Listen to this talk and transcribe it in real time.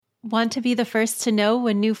Want to be the first to know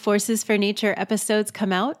when new Forces for Nature episodes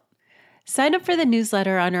come out? Sign up for the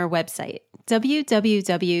newsletter on our website,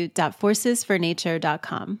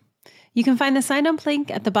 www.forcesfornature.com. You can find the sign-up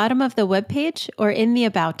link at the bottom of the webpage or in the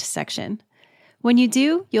About section. When you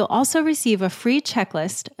do, you'll also receive a free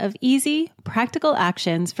checklist of easy, practical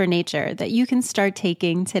actions for nature that you can start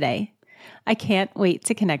taking today. I can't wait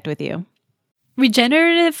to connect with you.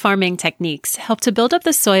 Regenerative farming techniques help to build up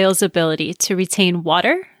the soil's ability to retain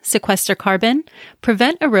water, sequester carbon,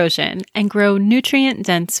 prevent erosion, and grow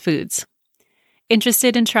nutrient-dense foods.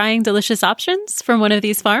 Interested in trying delicious options from one of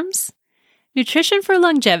these farms? Nutrition for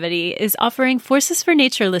Longevity is offering Forces for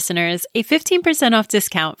Nature listeners a 15% off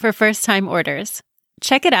discount for first-time orders.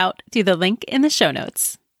 Check it out through the link in the show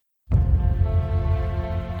notes.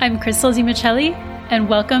 I'm Crystal DiMicheli, and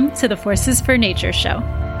welcome to the Forces for Nature show.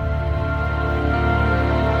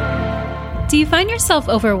 Do you find yourself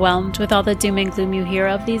overwhelmed with all the doom and gloom you hear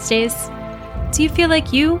of these days? Do you feel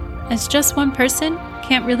like you, as just one person,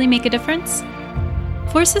 can't really make a difference?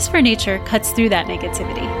 Forces for Nature cuts through that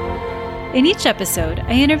negativity. In each episode,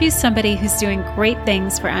 I interview somebody who's doing great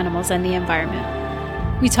things for animals and the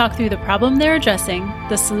environment. We talk through the problem they're addressing,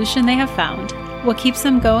 the solution they have found, what keeps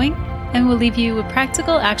them going, and we'll leave you with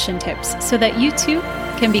practical action tips so that you too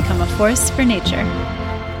can become a force for nature.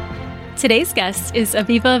 Today's guest is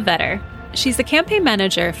Aviva Vetter. She's the campaign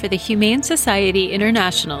manager for the Humane Society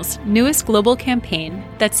International's newest global campaign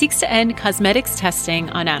that seeks to end cosmetics testing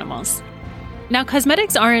on animals. Now,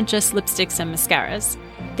 cosmetics aren't just lipsticks and mascaras.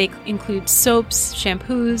 They include soaps,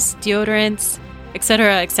 shampoos, deodorants,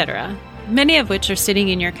 etc., many of which are sitting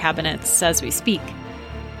in your cabinets as we speak.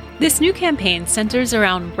 This new campaign centers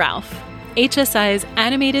around Ralph, HSI's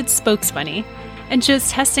animated spokesbunny, and shows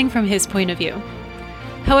testing from his point of view.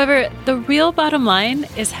 However, the real bottom line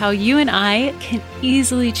is how you and I can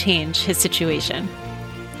easily change his situation.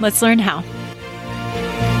 Let's learn how.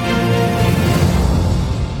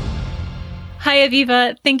 Hi,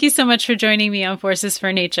 Aviva. Thank you so much for joining me on Forces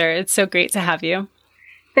for Nature. It's so great to have you.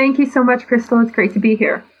 Thank you so much, Crystal. It's great to be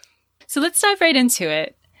here. So let's dive right into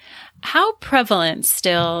it. How prevalent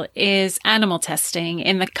still is animal testing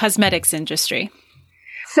in the cosmetics industry?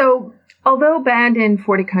 So, although banned in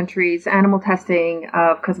 40 countries, animal testing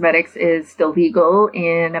of cosmetics is still legal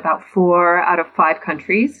in about 4 out of 5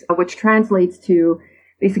 countries, which translates to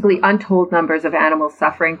basically untold numbers of animals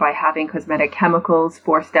suffering by having cosmetic chemicals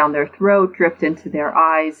forced down their throat, dripped into their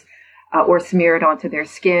eyes, or smeared onto their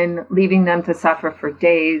skin, leaving them to suffer for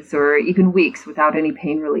days or even weeks without any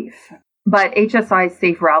pain relief. But HSI's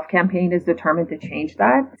Save Ralph campaign is determined to change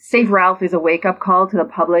that. Save Ralph is a wake-up call to the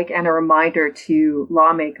public and a reminder to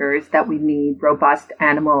lawmakers that we need robust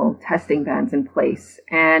animal testing bans in place.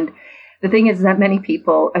 And the thing is that many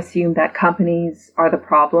people assume that companies are the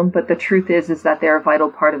problem, but the truth is that they're a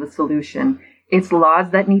vital part of the solution. It's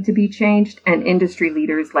laws that need to be changed, and industry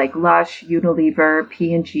leaders like Lush, Unilever,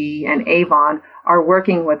 P&G, and Avon are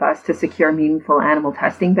working with us to secure meaningful animal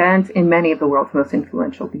testing bans in many of the world's most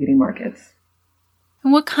influential beauty markets.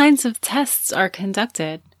 And what kinds of tests are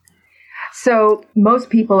conducted? So most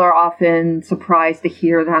people are often surprised to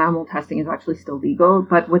hear that animal testing is actually still legal,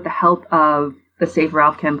 but with the help of the Save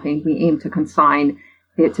Ralph campaign, we aim to consign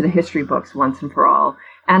it to the history books once and for all.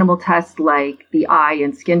 Animal tests like the eye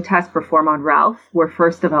and skin tests performed on Ralph were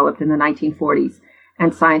first developed in the 1940s,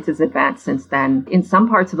 and science has advanced since then. In some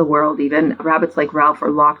parts of the world, even, rabbits like Ralph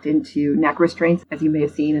are locked into neck restraints, as you may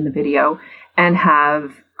have seen in the video, and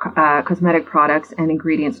have cosmetic products and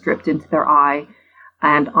ingredients dripped into their eye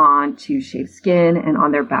and onto shaved skin and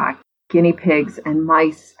on their back. Guinea pigs and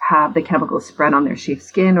mice have the chemicals spread on their shaved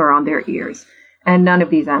skin or on their ears. And none of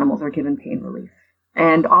these animals are given pain relief.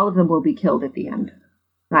 And all of them will be killed at the end.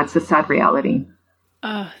 That's the sad reality.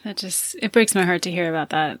 Oh, it breaks my heart to hear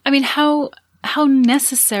about that. I mean, how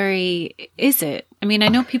necessary is it? I mean, I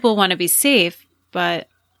know people want to be safe, but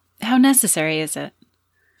how necessary is it?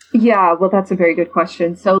 Yeah, well, that's a very good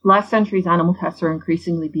question. So last century's animal tests are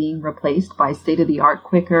increasingly being replaced by state-of-the-art,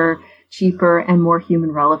 quicker, cheaper, and more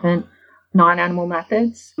human-relevant non-animal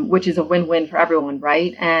methods, which is a win-win for everyone,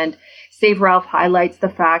 right? And Save Ralph highlights the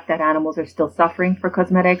fact that animals are still suffering for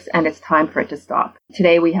cosmetics, and it's time for it to stop.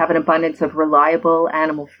 Today, we have an abundance of reliable,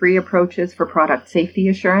 animal-free approaches for product safety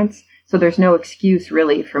assurance, so there's no excuse,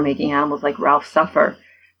 really, for making animals like Ralph suffer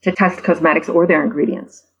to test cosmetics or their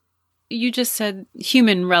ingredients. You just said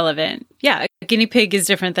human relevant. Yeah, a guinea pig is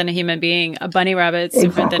different than a human being. A bunny rabbit's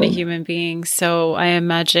different than a human being. So I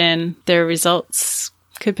imagine their results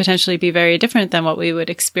could potentially be very different than what we would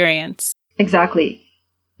experience. Exactly.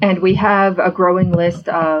 And we have a growing list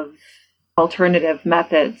of alternative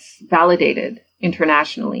methods validated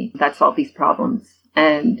internationally that solve these problems.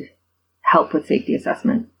 and help with safety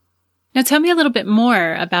assessment. Now tell me a little bit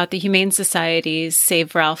more about the Humane Society's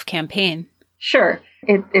Save Ralph campaign. Sure.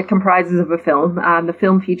 It comprises of a film. The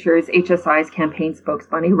film features HSI's campaign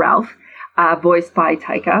spokesbunny, Ralph, voiced by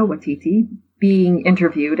Taika Waititi, being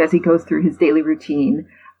interviewed as he goes through his daily routine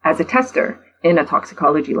as a tester in a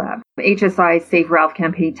toxicology lab. HSI's Save Ralph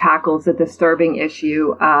campaign tackles the disturbing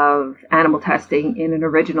issue of animal testing in an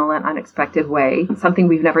original and unexpected way, something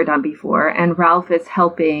we've never done before. And Ralph is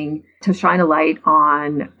helping to shine a light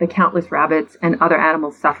on the countless rabbits and other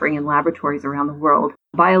animals suffering in laboratories around the world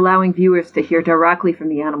by allowing viewers to hear directly from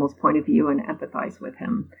the animal's point of view and empathize with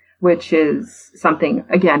him, which is something,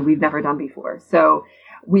 again, we've never done before. So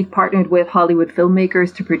we've partnered with Hollywood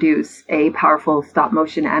filmmakers to produce a powerful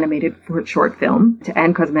stop-motion animated short film to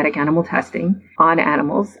end cosmetic animal testing on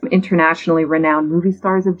animals. Internationally renowned movie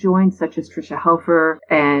stars have joined, such as Tricia Helfer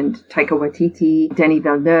and Taika Waititi, Denis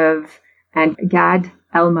Villeneuve, and Gad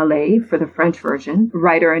Elmaleh for the French version.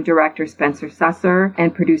 Writer and director Spencer Susser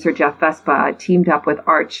and producer Jeff Vespa teamed up with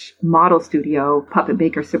Arch model studio Puppet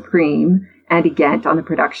Maker Supreme and Ghent on the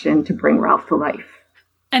production to bring Ralph to life.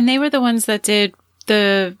 And they were the ones that did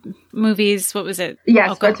the movies, what was it?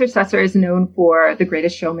 Yes, Spencer Susser is known for The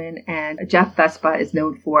Greatest Showman, and Jeff Vespa is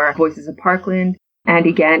known for Voices of Parkland.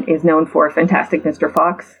 Andy Ghent is known for Fantastic Mr.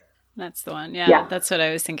 Fox. That's the one. Yeah, that's what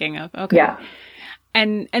I was thinking of. Okay. Yeah.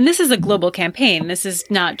 And this is a global campaign. This is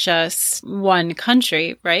not just one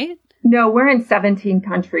country, right? No, we're in 17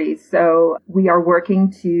 countries. So we are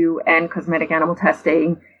working to end cosmetic animal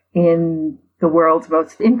testing in the world's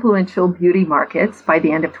most influential beauty markets by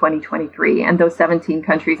the end of 2023. And those 17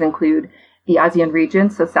 countries include the ASEAN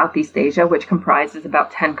region, so Southeast Asia, which comprises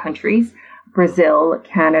about 10 countries, Brazil,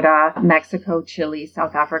 Canada, Mexico, Chile,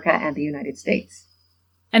 South Africa, and the United States.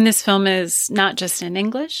 And this film is not just in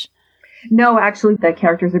English? No, actually, the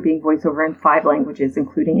characters are being voiced over in 5 languages,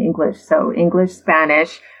 including English. So English,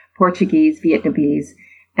 Spanish, Portuguese, Vietnamese,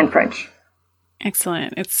 and French.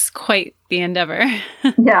 Excellent. It's quite the endeavor.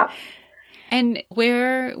 Yeah. And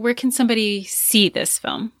where can somebody see this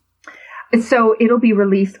film? So it'll be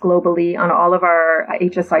released globally on all of our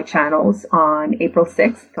HSI channels on April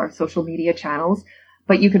 6th, our social media channels.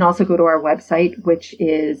 But you can also go to our website, which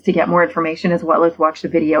is to get more information as well as watch the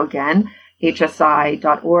video again, hsi.org/Ralph.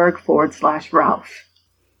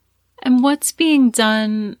 And what's being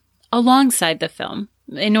done alongside the film?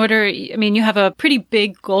 You have a pretty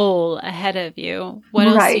big goal ahead of you. What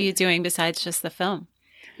else are you doing besides just the film?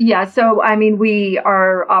 Yeah, so we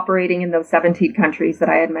are operating in those 17 countries that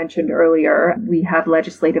I had mentioned earlier. We have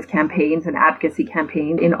legislative campaigns and advocacy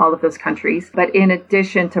campaigns in all of those countries. But in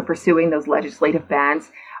addition to pursuing those legislative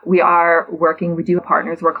bans,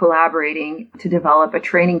 we're collaborating to develop a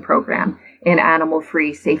training program in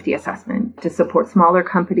animal-free safety assessment to support smaller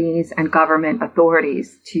companies and government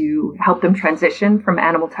authorities to help them transition from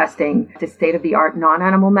animal testing to state-of-the-art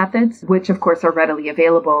non-animal methods, which of course are readily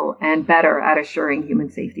available and better at assuring human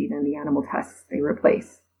safety than the animal tests they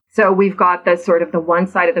replace. So we've got the one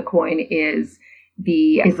side of the coin is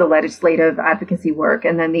the legislative advocacy work,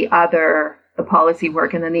 and then the policy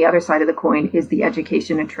work, and then the other side of the coin is the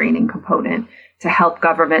education and training component to help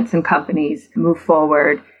governments and companies move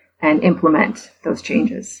forward and implement those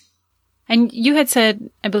changes. And you had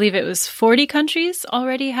said, I believe it was 40 countries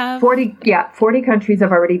already have? 40 countries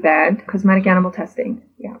have already banned cosmetic animal testing.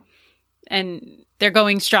 Yeah. And they're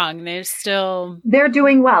going strong. They're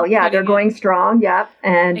doing well. Yeah, they're going strong. Yeah.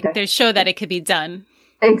 And they show that it could be done.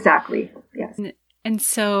 Exactly. Yes. And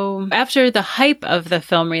so after the hype of the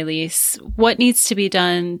film release, what needs to be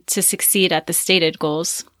done to succeed at the stated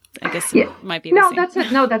goals? I guess it might be the same. That's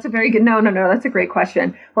a very good, that's a great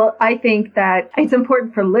question. Well, I think that it's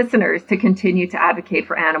important for listeners to continue to advocate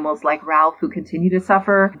for animals like Ralph who continue to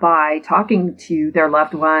suffer by talking to their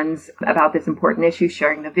loved ones about this important issue,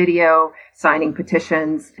 sharing the video, signing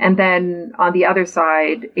petitions. And then on the other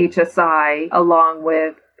side, HSI, along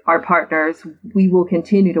with our partners, we will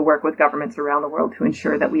continue to work with governments around the world to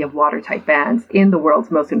ensure that we have watertight bans in the world's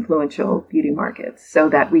most influential beauty markets so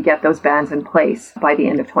that we get those bans in place by the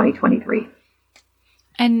end of 2023.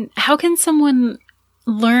 And how can someone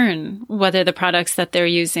learn whether the products that they're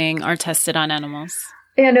using are tested on animals?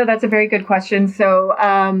 Yeah, no, that's a very good question. So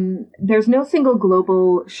there's no single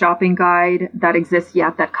global shopping guide that exists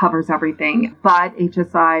yet that covers everything, but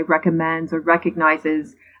HSI recommends or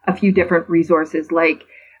recognizes a few different resources like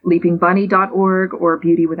leapingbunny.org or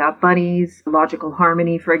Beauty Without Bunnies, Logical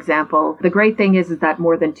Harmony, for example. The great thing is that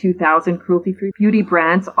more than 2,000 cruelty-free beauty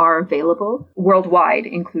brands are available worldwide,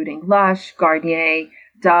 including Lush, Garnier,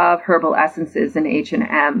 Dove Herbal Essences, and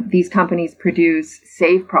H&M. These companies produce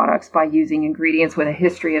safe products by using ingredients with a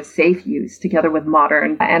history of safe use, together with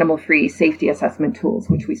modern animal-free safety assessment tools,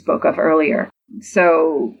 which we spoke of earlier.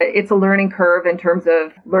 So it's a learning curve in terms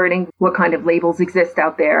of learning what kind of labels exist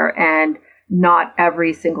out there, and not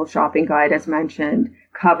every single shopping guide, as mentioned,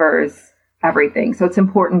 covers everything. So it's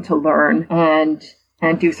important to learn and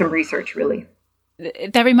do some research, really.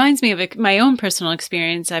 That reminds me of my own personal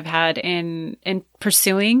experience I've had in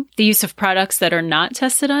pursuing the use of products that are not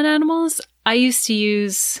tested on animals. I used to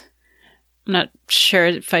use, I'm not sure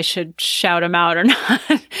if I should shout them out or not.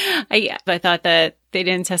 I thought that they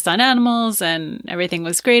didn't test on animals and everything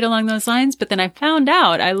was great along those lines. But then I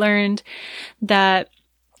learned that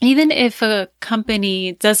even if a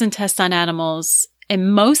company doesn't test on animals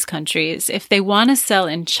in most countries, if they want to sell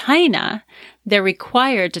in China, they're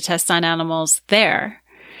required to test on animals there.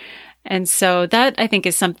 And so that, I think,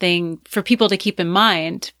 is something for people to keep in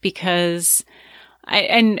mind, because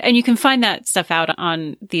and you can find that stuff out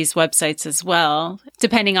on these websites as well,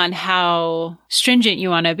 depending on how stringent you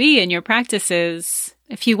want to be in your practices.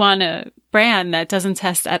 If you want a brand that doesn't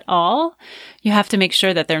test at all, you have to make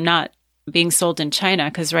sure that they're not being sold in China,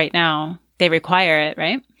 because right now they require it,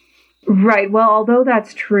 right? Right. Well, although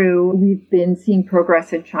that's true, we've been seeing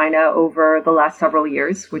progress in China over the last several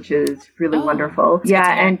years, which is really wonderful. Yeah,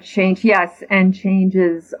 and change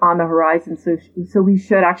is on the horizon. So we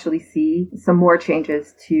should actually see some more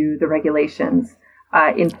changes to the regulations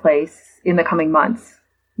in place in the coming months.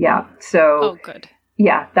 Yeah. So good.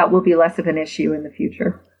 Yeah, that will be less of an issue in the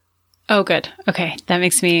future. Oh, good. Okay. That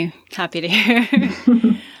makes me happy to hear.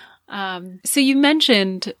 So you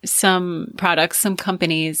mentioned some products, some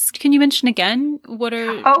companies. Can you mention again what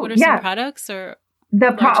are some products or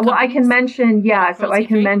I can mention, yes,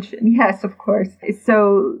 of course.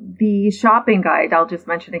 So the shopping guide, I'll just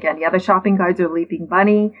mention again. Yeah, the shopping guides are Leaping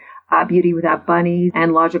Bunny, Beauty Without Bunnies,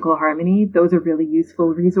 and Logical Harmony. Those are really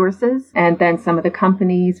useful resources. And then some of the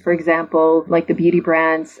companies, for example, like the beauty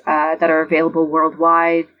brands that are available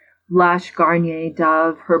worldwide: Lush, Garnier,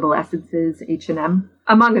 Dove, Herbal Essences, H&M,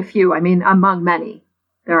 among a few. I mean, among many.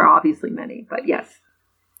 There are obviously many, but yes.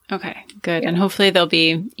 Okay, good. Yeah. And hopefully there'll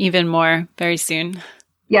be even more very soon.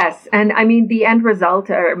 Yes. And I mean, the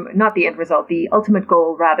ultimate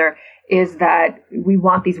goal, rather, is that we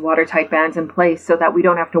want these watertight bans in place so that we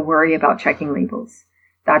don't have to worry about checking labels.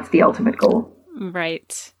 That's the ultimate goal.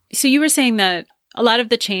 Right. So you were saying that a lot of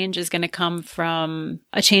the change is going to come from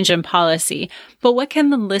a change in policy, but what can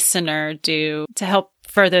the listener do to help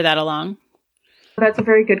further that along? That's a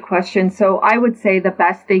very good question. So I would say the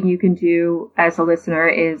best thing you can do as a listener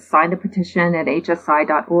is sign the petition at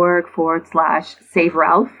hsi.org/Save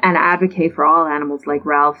Ralph and advocate for all animals like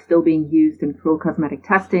Ralph still being used in cruel cosmetic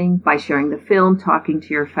testing by sharing the film, talking to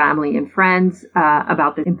your family and friends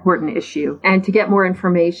about the important issue. And to get more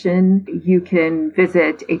information, you can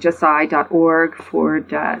visit hsi.org/Ralph.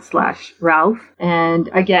 And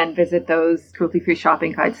again, visit those cruelty-free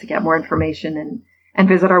shopping guides to get more information and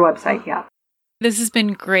visit our website. Yeah. This has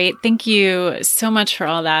been great. Thank you so much for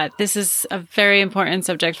all that. This is a very important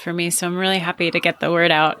subject for me, so I'm really happy to get the word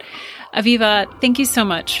out. Aviva, thank you so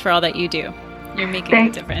much for all that you do. You're making a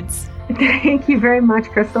difference. Thank you very much,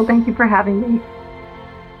 Crystal. Thank you for having me.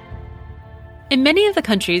 In many of the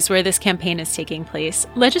countries where this campaign is taking place,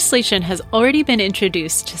 legislation has already been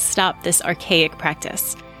introduced to stop this archaic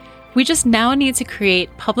practice. We just now need to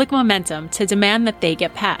create public momentum to demand that they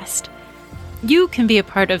get passed. You can be a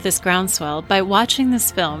part of this groundswell by watching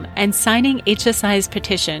this film and signing HSI's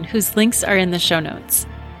petition, whose links are in the show notes.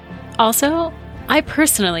 Also, I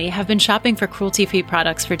personally have been shopping for cruelty-free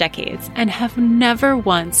products for decades and have never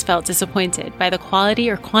once felt disappointed by the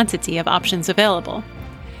quality or quantity of options available.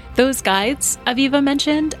 Those guides Aviva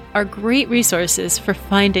mentioned are great resources for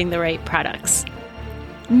finding the right products.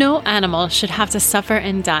 No animal should have to suffer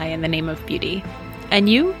and die in the name of beauty. And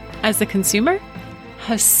you, as the consumer,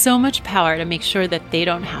 have so much power to make sure that they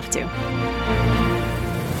don't have to.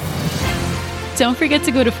 Don't forget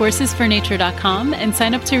to go to forcesfornature.com and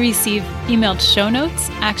sign up to receive emailed show notes,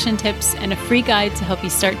 action tips, and a free guide to help you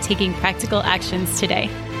start taking practical actions today.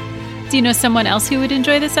 Do you know someone else who would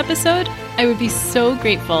enjoy this episode? I would be so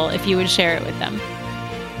grateful if you would share it with them.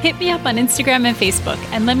 Hit me up on Instagram and Facebook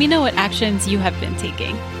and let me know what actions you have been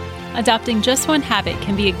taking. Adopting just one habit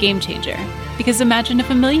can be a game changer, because imagine if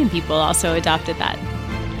 1 million people also adopted that.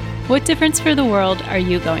 What difference for the world are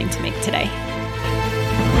you going to make today?